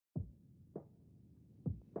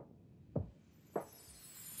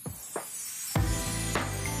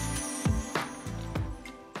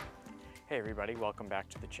Hey everybody, welcome back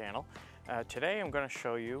to the channel. Today I'm going to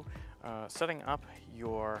show you setting up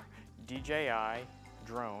your DJI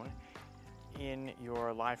drone in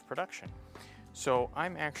your live production. So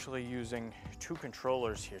I'm actually using two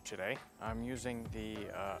controllers here today. I'm using the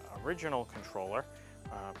original controller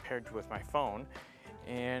paired with my phone,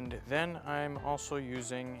 and then I'm also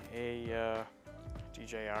using a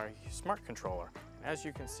DJI smart controller. As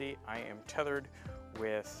you can see, I am tethered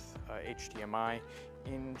with HDMI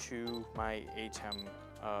into my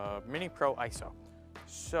ATEM Mini Pro ISO.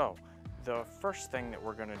 So the first thing that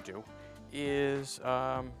we're going to do is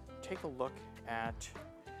take a look at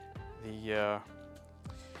the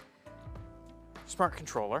smart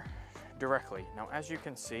controller directly. Now, as you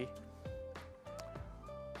can see,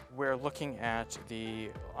 we're looking at the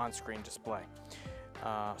on-screen display.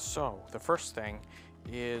 So the first thing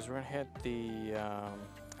is we're going to hit the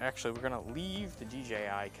actually we're going to leave the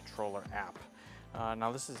DJI controller app.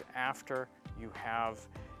 Now this is after you have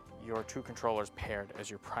your two controllers paired as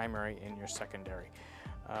your primary and your secondary.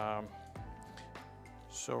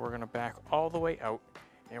 So we're going to back all the way out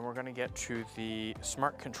and we're going to get to the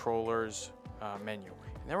smart controllers menu.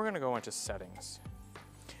 And then we're going to go into settings.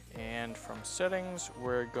 And from settings,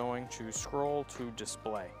 we're going to scroll to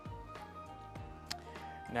display.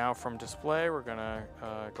 Now from display, we're going to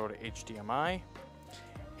go to HDMI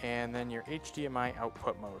and then your HDMI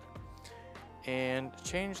output mode, and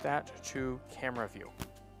change that to camera view.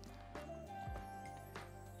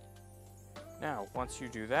 Now, once you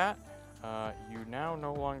do that, you now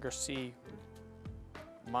no longer see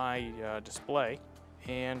my display.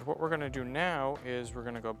 And what we're going to do now is we're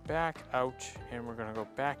going to go back out and we're going to go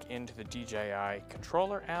back into the DJI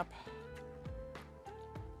controller app.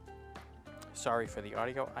 Sorry for the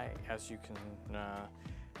audio.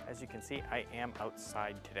 As you can see, I am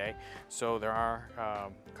outside today, so there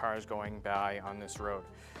are cars going by on this road.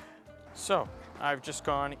 So I've just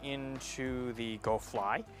gone into the Go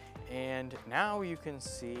Fly, and now you can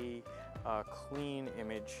see a clean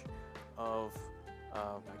image of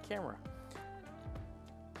my camera.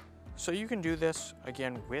 So you can do this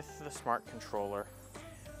again with the smart controller.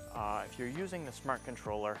 If you're using the smart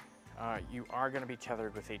controller, you are going to be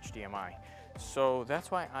tethered with HDMI. So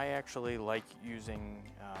that's why I actually like using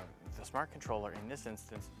the smart controller in this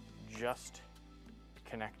instance, just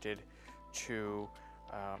connected to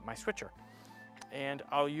my switcher. And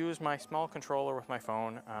I'll use my small controller with my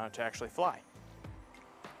phone to actually fly.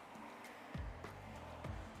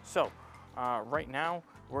 So right now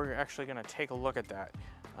we're actually going to take a look at that.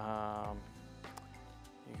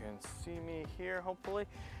 You can see me here hopefully,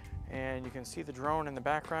 and you can see the drone in the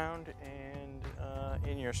background and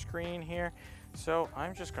in your screen here. So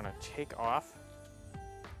I'm just going to take off.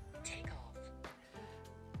 Take off.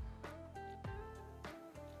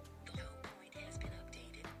 The low point has been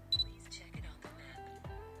updated. Please check it on the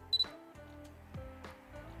map.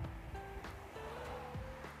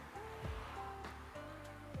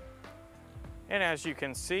 And as you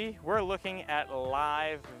can see, we're looking at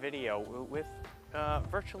live video with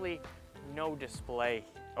virtually no display,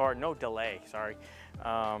 or no delay, sorry.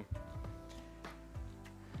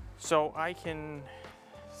 So I can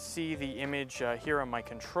see the image here on my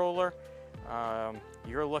controller.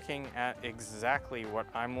 You're looking at exactly what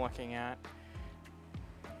I'm looking at.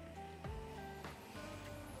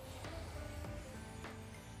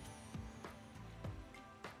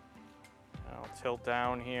 I'll tilt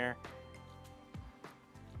down here.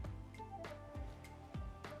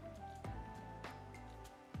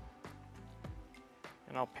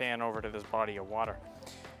 And I'll pan over to this body of water.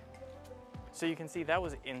 So you can see that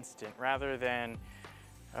was instant rather than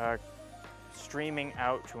streaming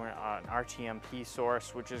out to an RTMP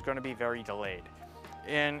source, which is going to be very delayed.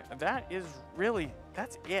 And that is really,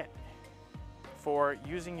 that's it for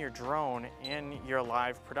using your drone in your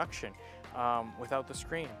live production without the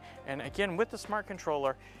screen. And again, with the smart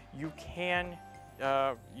controller, you can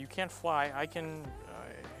fly. I can,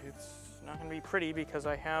 it's not going to be pretty because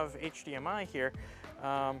I have HDMI here,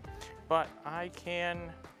 but I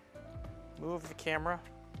can move the camera.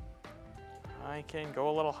 I can go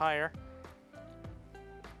a little higher.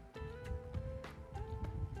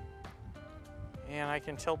 And I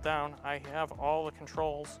can tilt down. I have all the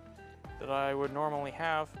controls that I would normally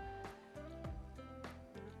have.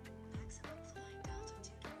 Maximum flight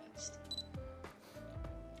altitude reached.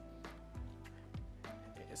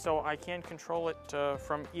 So I can control it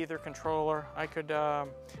from either controller. I could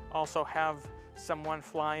also have someone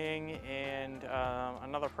flying and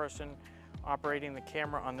another person operating the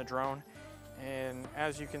camera on the drone. And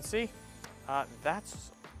as you can see,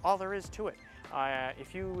 that's all there is to it.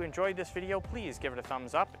 If you enjoyed this video, please give it a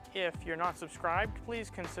thumbs up. If you're not subscribed, please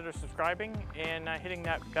consider subscribing and hitting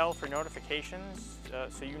that bell for notifications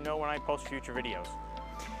so you know when I post future videos.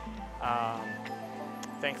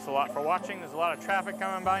 Thanks a lot for watching. There's a lot of traffic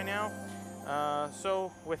coming by now.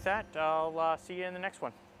 So with that, I'll see you in the next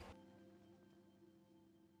one.